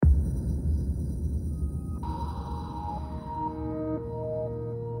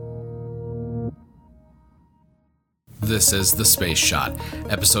This is The Space Shot,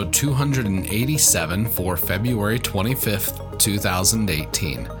 episode 287 for February 25th,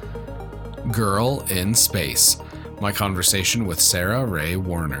 2018. Girl in Space, my conversation with Sarah Ray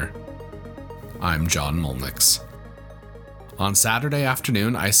Werner. I'm John Molnix. On Saturday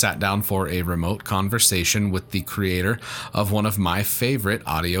afternoon, I sat down for a remote conversation with the creator of one of my favorite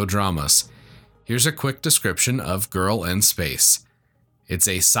audio dramas. Here's a quick description of Girl in Space. It's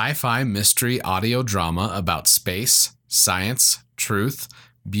a sci-fi mystery audio drama about space, science, truth,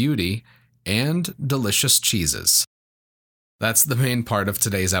 beauty, and delicious cheeses. That's the main part of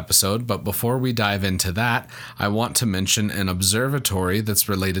today's episode, but before we dive into that, I want to mention an observatory that's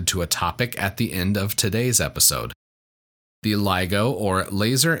related to a topic at the end of today's episode. The LIGO, or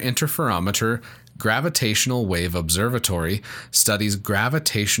Laser Interferometer Gravitational Wave Observatory, studies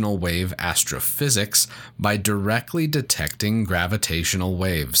gravitational wave astrophysics by directly detecting gravitational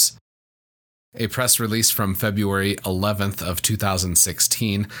waves. A press release from February 11th of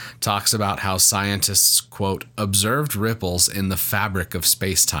 2016 talks about how scientists, quote, observed ripples in the fabric of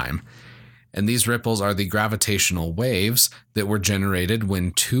space-time. And these ripples are the gravitational waves that were generated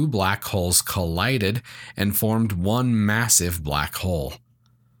when two black holes collided and formed one massive black hole.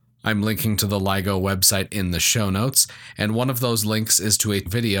 I'm linking to the LIGO website in the show notes, and one of those links is to a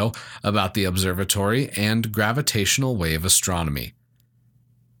video about the observatory and gravitational wave astronomy.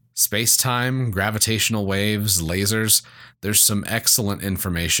 Space-time, gravitational waves, lasers, there's some excellent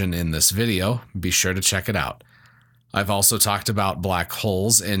information in this video. Be sure to check it out. I've also talked about black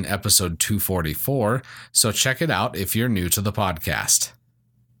holes in episode 244, so check it out if you're new to the podcast.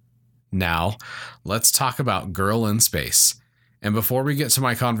 Now, let's talk about Girl in Space. And before we get to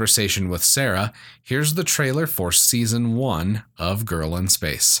my conversation with Sarah, here's the trailer for Season 1 of Girl in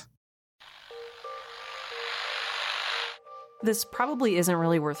Space. This probably isn't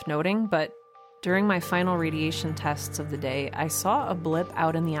really worth noting, but during my final radiation tests of the day, I saw a blip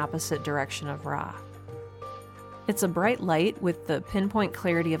out in the opposite direction of Rhea. It's a bright light with the pinpoint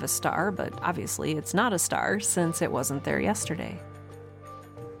clarity of a star, but obviously it's not a star since it wasn't there yesterday.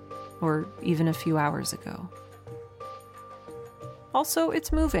 Or even a few hours ago. Also,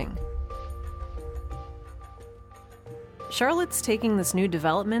 it's moving. Charlotte's taking this new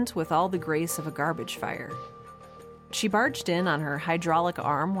development with all the grace of a garbage fire. She barged in on her hydraulic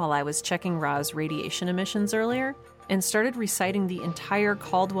arm while I was checking Rhea's radiation emissions earlier and started reciting the entire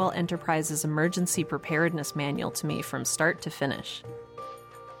Caldwell Enterprises Emergency Preparedness Manual to me from start to finish.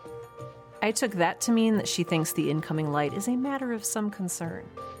 I took that to mean that she thinks the incoming light is a matter of some concern.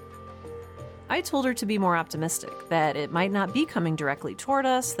 I told her to be more optimistic, that it might not be coming directly toward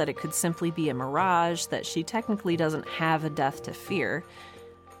us, that it could simply be a mirage, that she technically doesn't have a death to fear,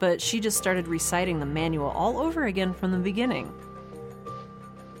 but she just started reciting the manual all over again from the beginning.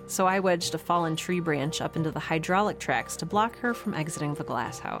 So I wedged a fallen tree branch up into the hydraulic tracks to block her from exiting the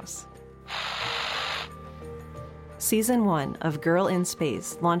glass house. Season 1 of Girl in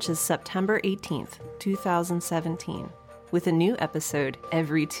Space launches September 18th, 2017, with a new episode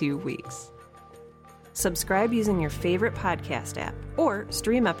every 2 weeks. Subscribe using your favorite podcast app or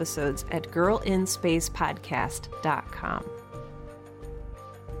stream episodes at girlinspacepodcast.com.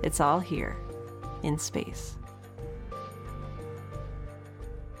 It's all here in space.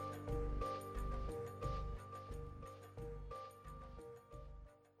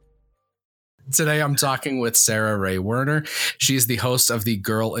 Today, I'm talking with Sarah Ray Werner. She's the host of the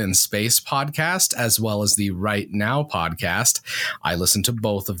Girl in Space podcast, as well as the Right Now podcast. I listen to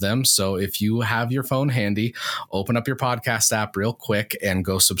both of them. So if you have your phone handy, open up your podcast app real quick and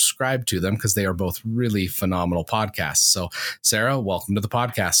go subscribe to them because they are both really phenomenal podcasts. So Sarah, welcome to the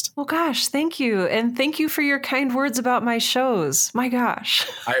podcast. Oh gosh, thank you. And thank you for your kind words about my shows. My gosh.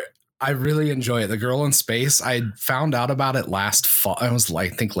 I really enjoy it. The Girl in Space, I found out about it last fall. I was I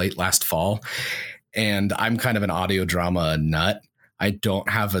think late last fall. And I'm kind of an audio drama nut. I don't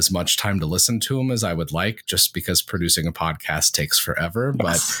have as much time to listen to them as I would like, just because producing a podcast takes forever. Yes.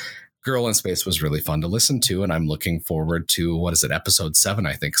 But Girl in Space was really fun to listen to. And I'm looking forward to, episode 7,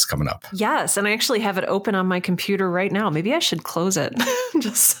 I think is coming up. Yes. And I actually have it open on my computer right now. Maybe I should close it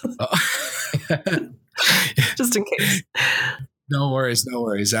just in case. No worries.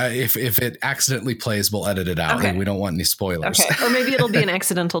 If it accidentally plays, we'll edit it out. Okay. And we don't want any spoilers. Okay. Or maybe it'll be an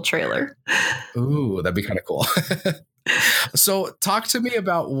accidental trailer. Ooh, that'd be kind of cool. So talk to me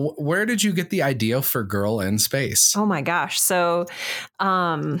about where did you get the idea for Girl in Space? Oh my gosh. So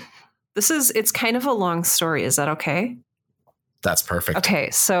it's kind of a long story. Is that okay? That's perfect. Okay,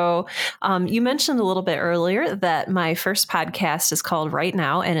 so you mentioned a little bit earlier that my first podcast is called Right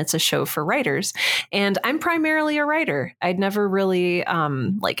Now, and it's a show for writers. And I'm primarily a writer. I'd never really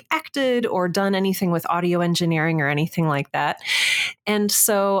like acted or done anything with audio engineering or anything like that. And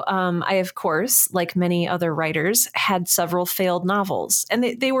so I, of course, like many other writers, had several failed novels. And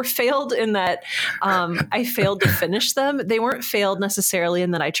they were failed in that I failed to finish them. They weren't failed necessarily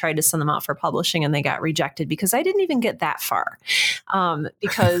in that I tried to send them out for publishing and they got rejected, because I didn't even get that far.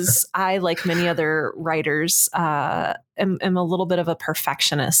 Because I, like many other writers, am a little bit of a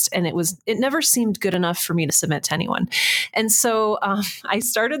perfectionist, and it never seemed good enough for me to submit to anyone. And so I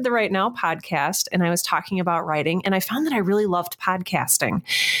started the Right Now podcast, and I was talking about writing, and I found that I really loved podcasting.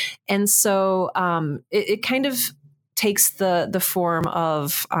 And so it kind of takes the form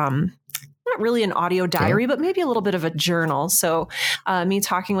of not really an audio diary, but maybe a little bit of a journal. So me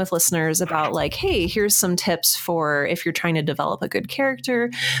talking with listeners about like, hey, here's some tips for if you're trying to develop a good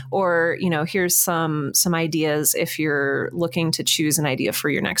character, or, here's some ideas if you're looking to choose an idea for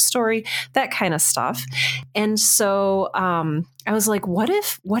your next story, that kind of stuff. And so I was like, what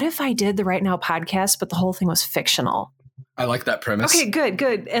if I did the Right Now podcast, but the whole thing was fictional? I like that premise. Okay,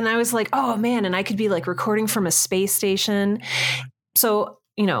 good. And I was like, oh man, and I could be like recording from a space station. So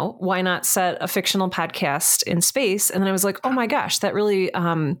why not set a fictional podcast in space? And then I was like, oh my gosh, that really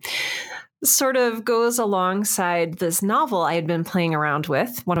sort of goes alongside this novel I had been playing around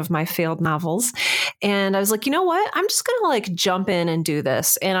with, one of my failed novels. And I was like, you know what? I'm just going to like jump in and do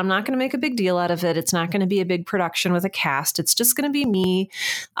this. And I'm not going to make a big deal out of it. It's not going to be a big production with a cast. It's just going to be me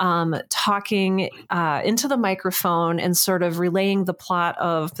talking into the microphone and sort of relaying the plot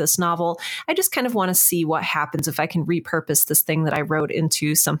of this novel. I just kind of want to see what happens if I can repurpose this thing that I wrote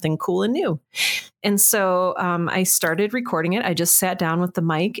into something cool and new. And so I started recording it. I just sat down with the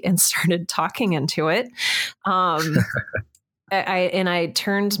mic and started talking into it. I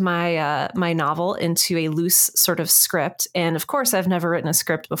turned my novel into a loose sort of script. And of course, I've never written a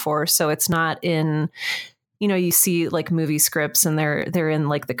script before, so it's not in, you see like movie scripts and they're in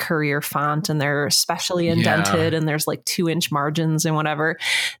like the Courier font and they're specially indented and there's like 2-inch margins and whatever.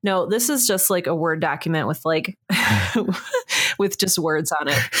 No, this is just like a Word document with like with just words on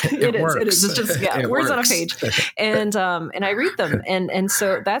it. It is. It's just words on a page. And I read them. And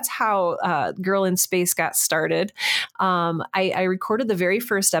so that's how Girl in Space got started. I recorded the very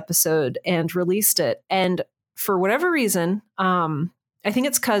first episode and released it. And for whatever reason, I think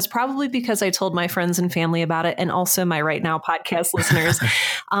it's probably because I told my friends and family about it, and also my Right Now podcast listeners.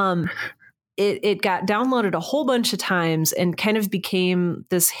 It got downloaded a whole bunch of times and kind of became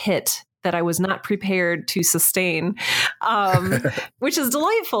this hit that I was not prepared to sustain, which is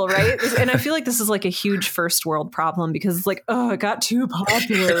delightful, right? And I feel like this is like a huge first world problem, because it's like, oh, it got too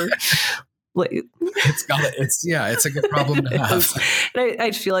popular. It's a good problem to have. I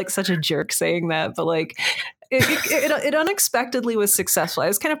feel like such a jerk saying that, but like it unexpectedly was successful. I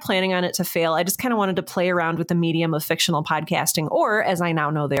was kind of planning on it to fail. I just kind of wanted to play around with the medium of fictional podcasting, or as I now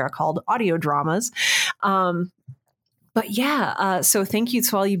know, they are called audio dramas. But yeah, so thank you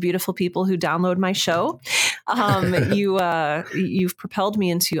to all you beautiful people who download my show. You've propelled me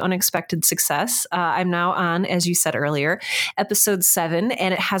into unexpected success. I'm now on, as you said earlier, episode 7,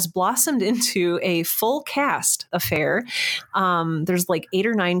 and it has blossomed into a full cast affair. There's like 8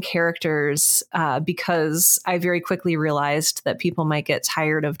 or 9 characters because I very quickly realized that people might get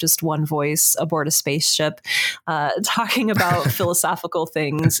tired of just one voice aboard a spaceship talking about philosophical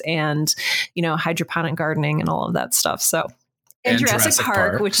things and, hydroponic gardening and all of that stuff. So, and Jurassic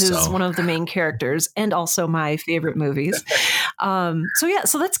Park, which is one of the main characters and also my favorite movies. So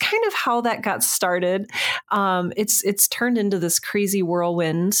that's kind of how that got started. It's turned into this crazy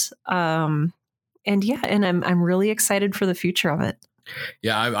whirlwind. And I'm really excited for the future of it.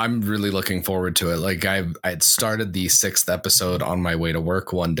 Yeah, I'm really looking forward to it. Like I'd started the 6th episode on my way to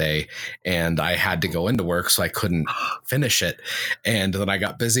work one day, and I had to go into work, so I couldn't finish it. And then I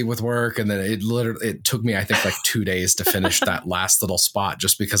got busy with work, and then it took me, I think, like 2 days to finish that last little spot,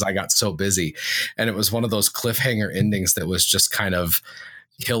 just because I got so busy. And it was one of those cliffhanger endings that was just kind of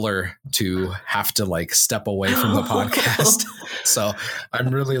killer to have to like step away from the podcast. So I'm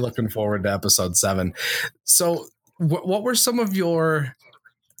really looking forward to episode 7. So what were some of your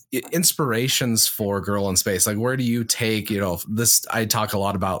inspirations for Girl in Space? Like, where do you take, this, I talk a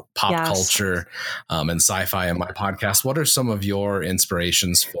lot about pop culture and sci-fi in my podcast. What are some of your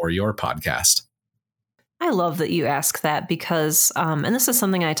inspirations for your podcast? I love that you ask that, because, and this is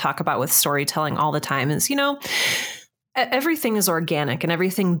something I talk about with storytelling all the time, is, everything is organic and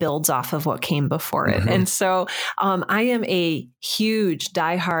everything builds off of what came before it. Mhm. And so I am a huge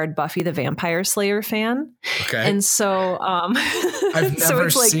diehard Buffy the Vampire Slayer fan. Okay. And so I've so never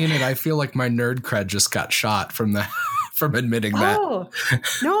it's like, seen it. I feel like my nerd cred just got shot from that from admitting that.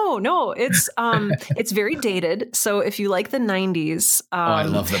 oh, no, it's very dated. So if you like the 90s, I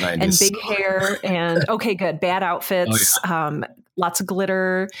love the 90s. and big hair and okay, good, bad outfits, lots of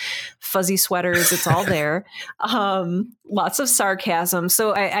glitter, fuzzy sweaters, it's all there. Lots of sarcasm.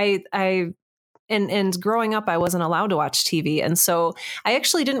 So and growing up, I wasn't allowed to watch TV. And so I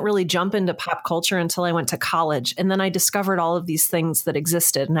actually didn't really jump into pop culture until I went to college. And then I discovered all of these things that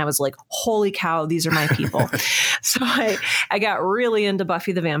existed. And I was like, holy cow, these are my people. So I got really into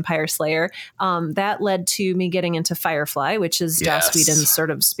Buffy the Vampire Slayer. That led to me getting into Firefly, which is Joss Whedon's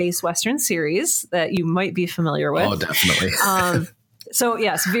sort of space Western series that you might be familiar with. Oh, definitely. So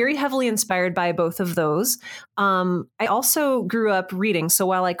yes, very heavily inspired by both of those. I also grew up reading. So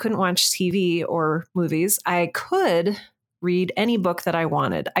while I couldn't watch TV or movies, I could read any book that I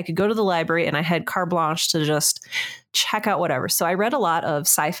wanted. I could go to the library and I had carte blanche to just check out whatever. So I read a lot of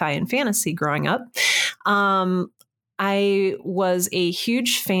sci-fi and fantasy growing up. I was a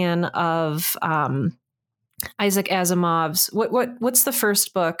huge fan of Isaac Asimov's what's the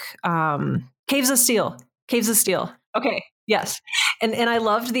first book? Caves of Steel. Caves of Steel. Okay. Yes. And I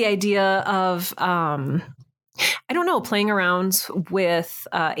loved the idea of, I don't know, playing around with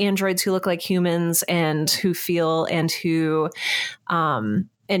androids who look like humans and who feel and who,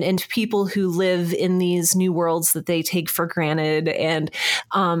 and people who live in these new worlds that they take for granted. And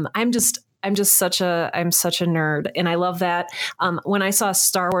I'm such a nerd, and I love that. When I saw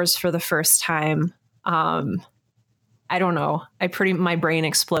Star Wars for the first time, I don't know. My brain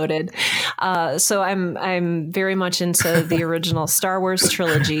exploded. So I'm very much into the original Star Wars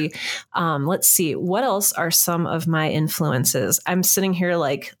trilogy. Let's see. What else are some of my influences? I'm sitting here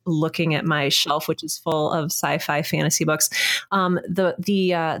like looking at my shelf, which is full of sci-fi fantasy books.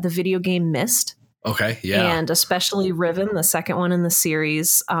 The video game Myst. Okay, yeah. And especially Riven, the second one in the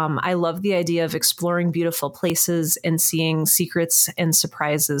series. I love the idea of exploring beautiful places and seeing secrets and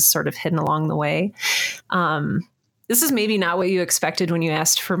surprises sort of hidden along the way. This is maybe not what you expected when you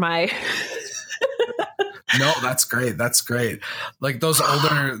asked for my... No, that's great. That's great. Like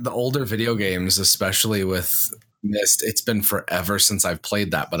the older video games, especially with Myst, it's been forever since I've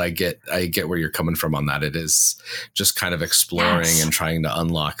played that, but I get where you're coming from on that. It is just kind of exploring and trying to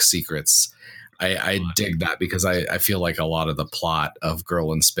unlock secrets. I dig that because I feel like a lot of the plot of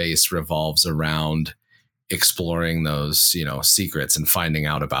Girl in Space revolves around exploring those, secrets and finding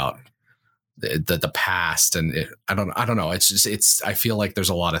out about the past. And I don't know. I feel like there's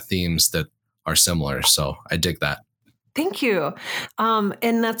a lot of themes that are similar. So I dig that. Thank you.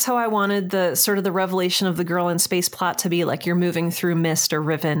 And that's how I wanted the sort of the revelation of the Girl in Space plot to be, like you're moving through Myst or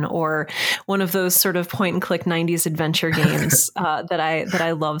Riven or one of those sort of point and click 90s adventure games that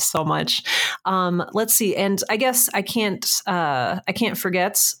I love so much. Let's see. And I guess I can't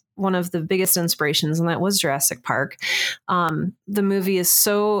forget one of the biggest inspirations, and that was Jurassic Park. The movie is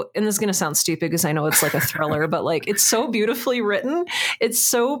so, and this is going to sound stupid because I know it's like a thriller, but like it's so beautifully written. It's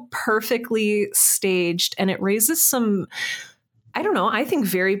so perfectly staged, and it raises some, I don't know, I think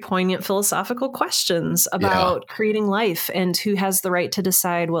very poignant philosophical questions about creating life and who has the right to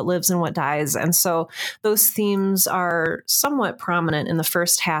decide what lives and what dies. And so those themes are somewhat prominent in the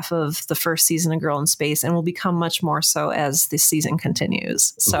first half of the first season of Girl in Space and will become much more so as the season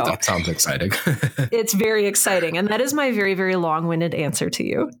continues. So that sounds exciting. It's very exciting. And that is my very, very long-winded answer to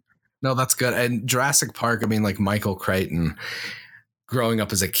you. No, that's good. And Jurassic Park, I mean, like Michael Crichton, growing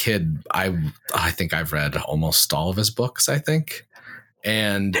up as a kid, I think I've read almost all of his books, I think.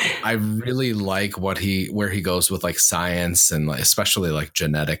 And I really like where he goes with like science and like, especially like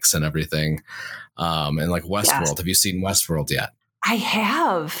genetics and everything. And like Westworld. Yes. Have you seen Westworld yet? I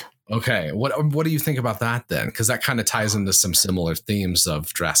have. Okay. What do you think about that then? Because that kind of ties into some similar themes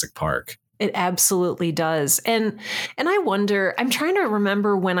of Jurassic Park. It absolutely does. And I wonder, I'm trying to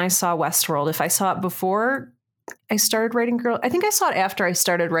remember when I saw Westworld, if I saw it before I started writing Girl. I think I saw it after I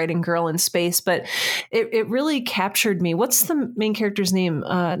started writing Girl in Space, but it really captured me. What's the main character's name?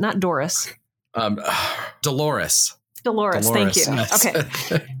 Not Doris. Dolores. Dolores, thank you. Yes.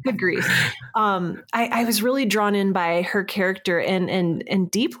 Okay. Good grief. I was really drawn in by her character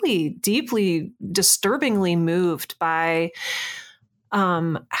and deeply, deeply disturbingly moved by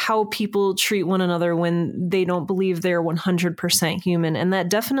how people treat one another when they don't believe they're 100% human. And that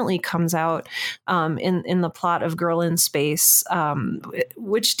definitely comes out in the plot of Girl in Space,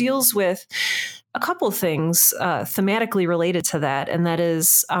 which deals with a couple things thematically related to that. And that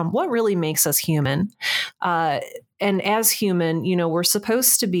is what really makes us human. and as human, we're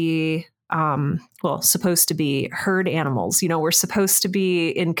supposed to be supposed to be herd animals. We're supposed to be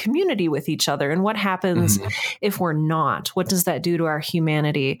in community with each other. And what happens if we're not? What does that do to our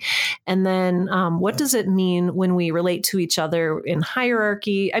humanity? And then what does it mean when we relate to each other in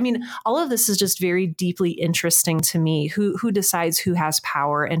hierarchy? I mean, all of this is just very deeply interesting to me. Who decides who has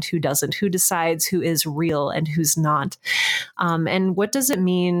power and who doesn't? Who decides who is real and who's not? And what does it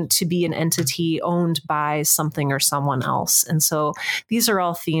mean to be an entity owned by something or someone else? And so these are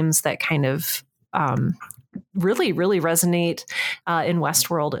all themes that kind of really, really resonate in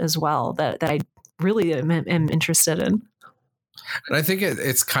Westworld as well, that I really am interested in. And I think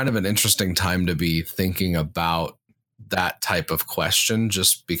it's kind of an interesting time to be thinking about that type of question,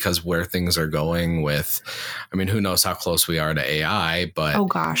 just because where things are going with, I mean, who knows how close we are to AI, but oh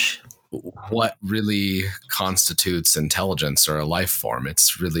gosh, what really constitutes intelligence or a life form?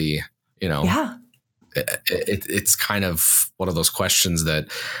 It's really, yeah. It's kind of one of those questions that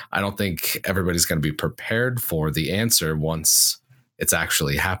I don't think everybody's going to be prepared for the answer once it's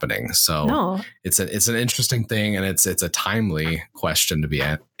actually happening. So it's an interesting thing, and it's a timely question to be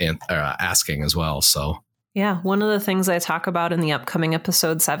asking as well. So yeah, one of the things I talk about in the upcoming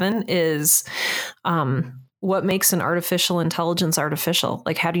episode 7 is what makes an artificial intelligence artificial?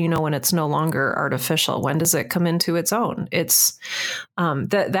 Like, how do you know when it's no longer artificial? When does it come into its own? It's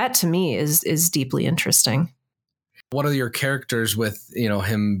that to me is deeply interesting. What are your characters with,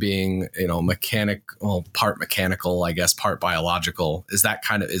 him being, part mechanical, I guess, part biological? Is that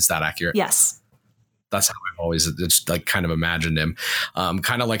accurate? Yes. That's how I've always just like kind of imagined him.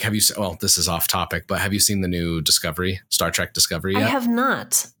 Kind of like, this is off topic, but have you seen the new Star Trek Discovery yet? I have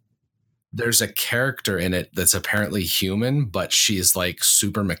not. There's a character in it that's apparently human, but she's like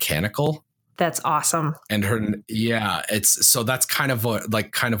super mechanical. That's awesome. And that's kind of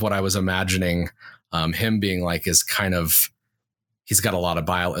what I was imagining him being like, is kind of, he's got a lot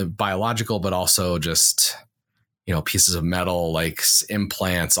of biological, but also just, pieces of metal, like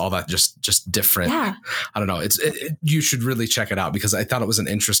implants, all that, just different. Yeah. I don't know. You should really check it out, because I thought it was an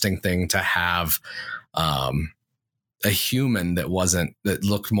interesting thing to have, a human that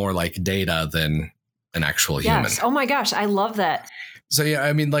looked more like Data than an actual human. Yes. Oh my gosh. I love that. So yeah,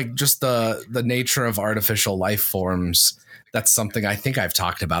 I mean, like, just the nature of artificial life forms, that's something I think I've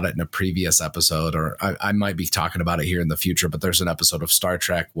talked about it in a previous episode, or I might be talking about it here in the future, but there's an episode of Star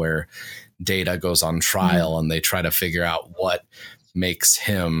Trek where Data goes on trial and they try to figure out what makes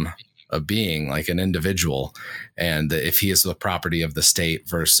him a being, like an individual, and if he is the property of the state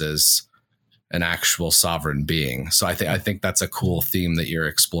versus an actual sovereign being. So I think that's a cool theme that you're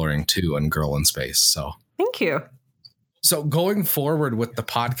exploring too in Girl in Space. So thank you. So going forward with the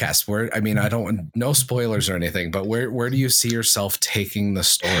podcast, no spoilers or anything, but where do you see yourself taking the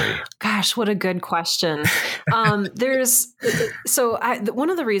story? Gosh, what a good question. One of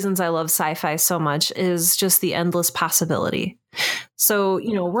the reasons I love sci-fi so much is just the endless possibility. So,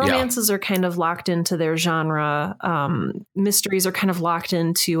 romances are kind of locked into their genre. Mysteries are kind of locked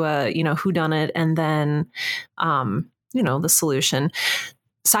into whodunit, and then, the solution.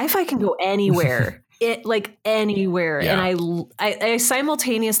 Sci-fi can go anywhere. Anywhere. Yeah. And I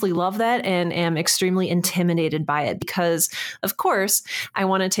simultaneously love that and am extremely intimidated by it, because of course I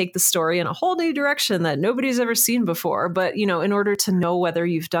want to take the story in a whole new direction that nobody's ever seen before. But, in order to know whether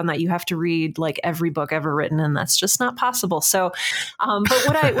you've done that, you have to read like every book ever written, and that's just not possible. So, but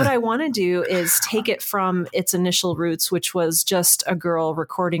what I want to do is take it from its initial roots, which was just a girl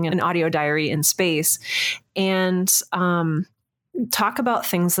recording an audio diary in space, and, talk about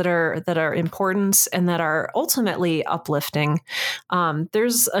things that are important and that are ultimately uplifting.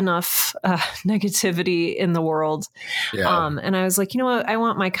 There's enough negativity in the world. Yeah. And I was like, you know what? I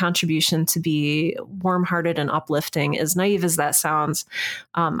want my contribution to be warm-hearted and uplifting, as naive as that sounds.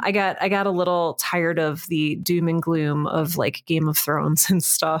 I got a little tired of the doom and gloom of like Game of Thrones and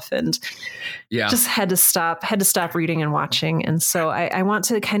stuff, and just had to stop reading and watching. And so I want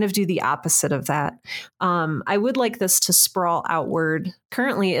to kind of do the opposite of that. I would like this to sprawl outward.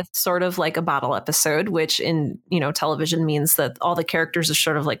 Currently, it's sort of like a bottle episode, which in television means that all the characters are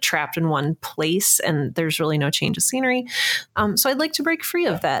sort of like trapped in one place and there's really no change of scenery. So I'd like to break free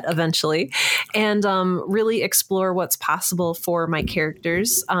of that eventually, and really explore what's possible for my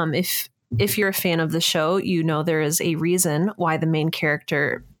characters. If you're a fan of the show, there is a reason why the main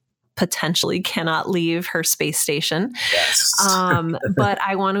character potentially cannot leave her space station. Yes. But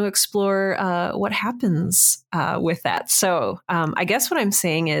I want to explore what happens with that. So I guess what I'm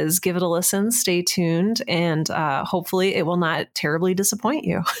saying is give it a listen, stay tuned, and hopefully it will not terribly disappoint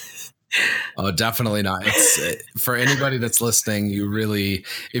you. Oh, definitely not. It's for anybody that's listening,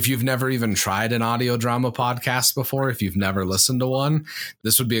 if you've never even tried an audio drama podcast before, if you've never listened to one,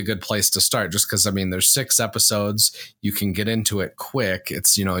 this would be a good place to start, just because, there's 6 episodes. You can get into it quick.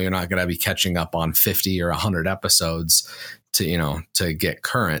 It's, you're not going to be catching up on 50 or 100 episodes to get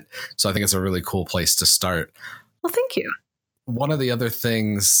current. So I think it's a really cool place to start. Well, thank you. One of the other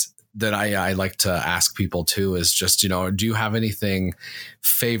things that I like to ask people too is just, do you have anything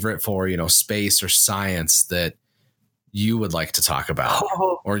favorite for, space or science that you would like to talk about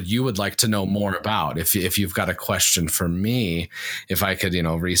or you would like to know more about? If you've got a question for me, if I could,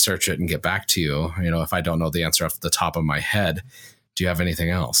 research it and get back to you, if I don't know the answer off the top of my head, do you have anything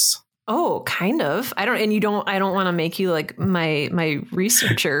else? Oh, kind of. I don't want to make you like my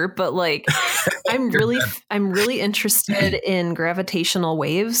researcher, but like I'm really interested in gravitational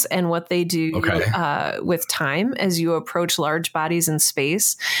waves and what they do with time as you approach large bodies in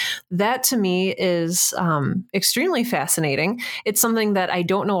space. That to me is extremely fascinating. It's something that I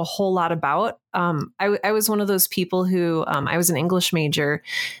don't know a whole lot about. I was one of those people who I was an English major,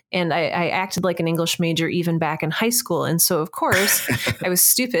 and I acted like an English major even back in high school. And so, of course, I was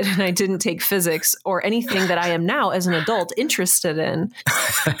stupid and I didn't take physics or anything that I am now as an adult interested in.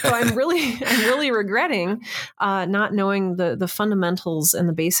 So I'm really regretting not knowing the fundamentals and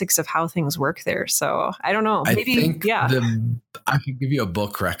the basics of how things work there. So I don't know. Maybe, I could give you a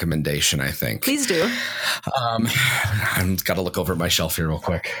book recommendation, I think. Please do. I've got to look over at my shelf here real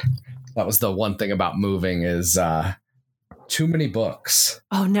quick. That was the one thing about moving is too many books.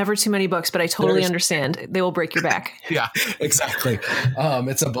 Oh, never too many books, but I totally understand. They will break your back. Yeah, exactly.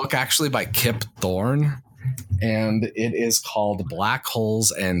 It's a book actually by Kip Thorne, and it is called Black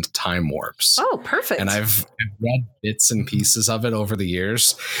Holes and Time Warps. Oh, perfect. And I've read bits and pieces of it over the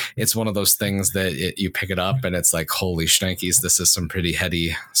years. It's one of those things that you pick it up and it's like, holy shnikes, this is some pretty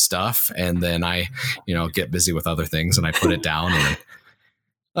heady stuff. And then I, get busy with other things and I put it down and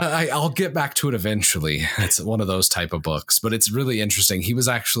I'll get back to it eventually. It's one of those type of books, but it's really interesting. He was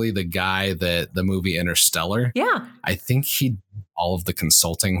actually the guy that the movie Interstellar. Yeah. I think he did all of the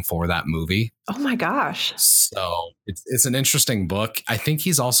consulting for that movie. Oh my gosh. So it's an interesting book. I think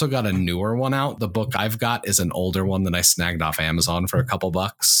he's also got a newer one out. The book I've got is an older one that I snagged off Amazon for a couple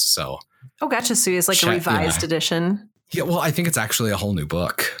bucks. So. Oh, gotcha. So it's like a revised edition. Yeah. Well, I think it's actually a whole new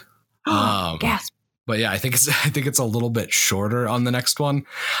book. Gasp. But yeah, I think it's a little bit shorter on the next one.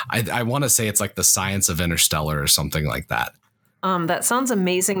 I want to say it's like The Science of Interstellar or something like that. That sounds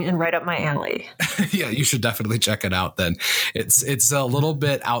amazing and right up my alley. Yeah, you should definitely check it out then. It's a little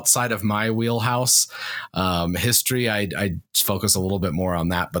bit outside of my wheelhouse. History, I focus a little bit more on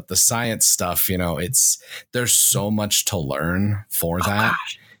that, but the science stuff, there's so much to learn for that.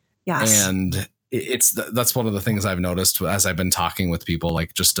 Gosh. Yes. And that's one of the things I've noticed as I've been talking with people.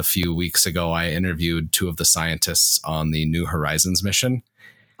 Like just a few weeks ago, I interviewed 2 of the scientists on the New Horizons mission.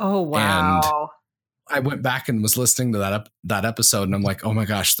 Oh, wow. And I went back and was listening to that episode and I'm like, oh my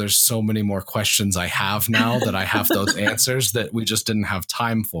gosh, there's so many more questions I have now that I have those answers that we just didn't have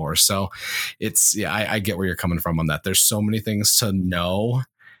time for. So I get where you're coming from on that. There's so many things to know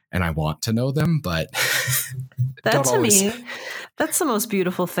and I want to know them, but that to me, that's the most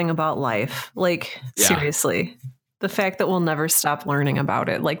beautiful thing about life. Like, seriously, the fact that we'll never stop learning about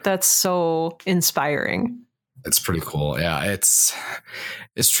it. Like, that's so inspiring. It's pretty cool. Yeah. It's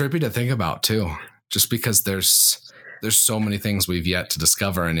trippy to think about too, just because there's so many things we've yet to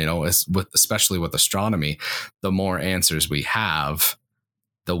discover. And, especially with astronomy, the more answers we have,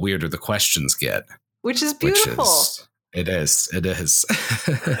 the weirder the questions get. Which is beautiful. It is.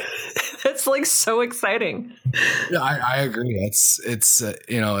 It's like so exciting. Yeah, I agree. It's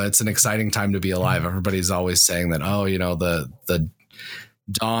an exciting time to be alive. Everybody's always saying that, the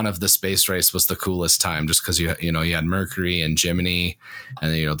dawn of the space race was the coolest time just because you had Mercury and Gemini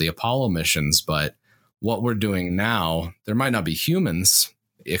and the Apollo missions. But what we're doing now, there might not be humans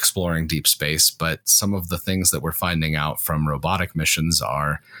exploring deep space, but some of the things that we're finding out from robotic missions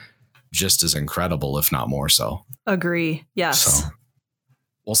are just as incredible, if not more so. Agree. Yes.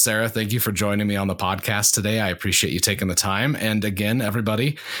 Well, Sarah, thank you for joining me on the podcast today. I appreciate you taking the time. And again,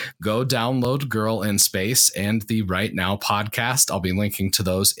 everybody, go download Girl in Space and the Right Now podcast. I'll be linking to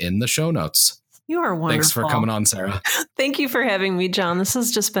those in the show notes. You are wonderful. Thanks for coming on, Sarah. Thank you for having me, John. This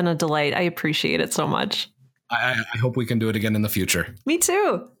has just been a delight. I appreciate it so much. I hope we can do it again in the future. Me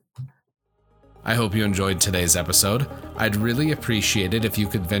too. I hope you enjoyed today's episode. I'd really appreciate it if you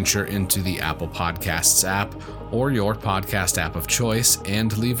could venture into the Apple Podcasts app or your podcast app of choice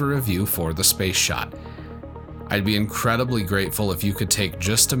and leave a review for The Space Shot. I'd be incredibly grateful if you could take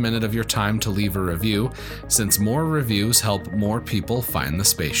just a minute of your time to leave a review, since more reviews help more people find the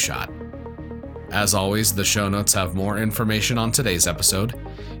Space Shot. As always, the show notes have more information on today's episode.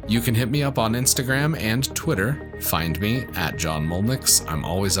 You can hit me up on Instagram and Twitter. Find me at John Molnix. I'm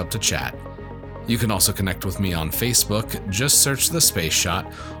always up to chat. You can also connect with me on Facebook. Just search The Space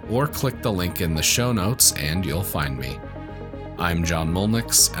Shot or click the link in the show notes and you'll find me. I'm John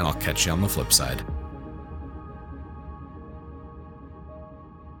Molnix, and I'll catch you on the flip side.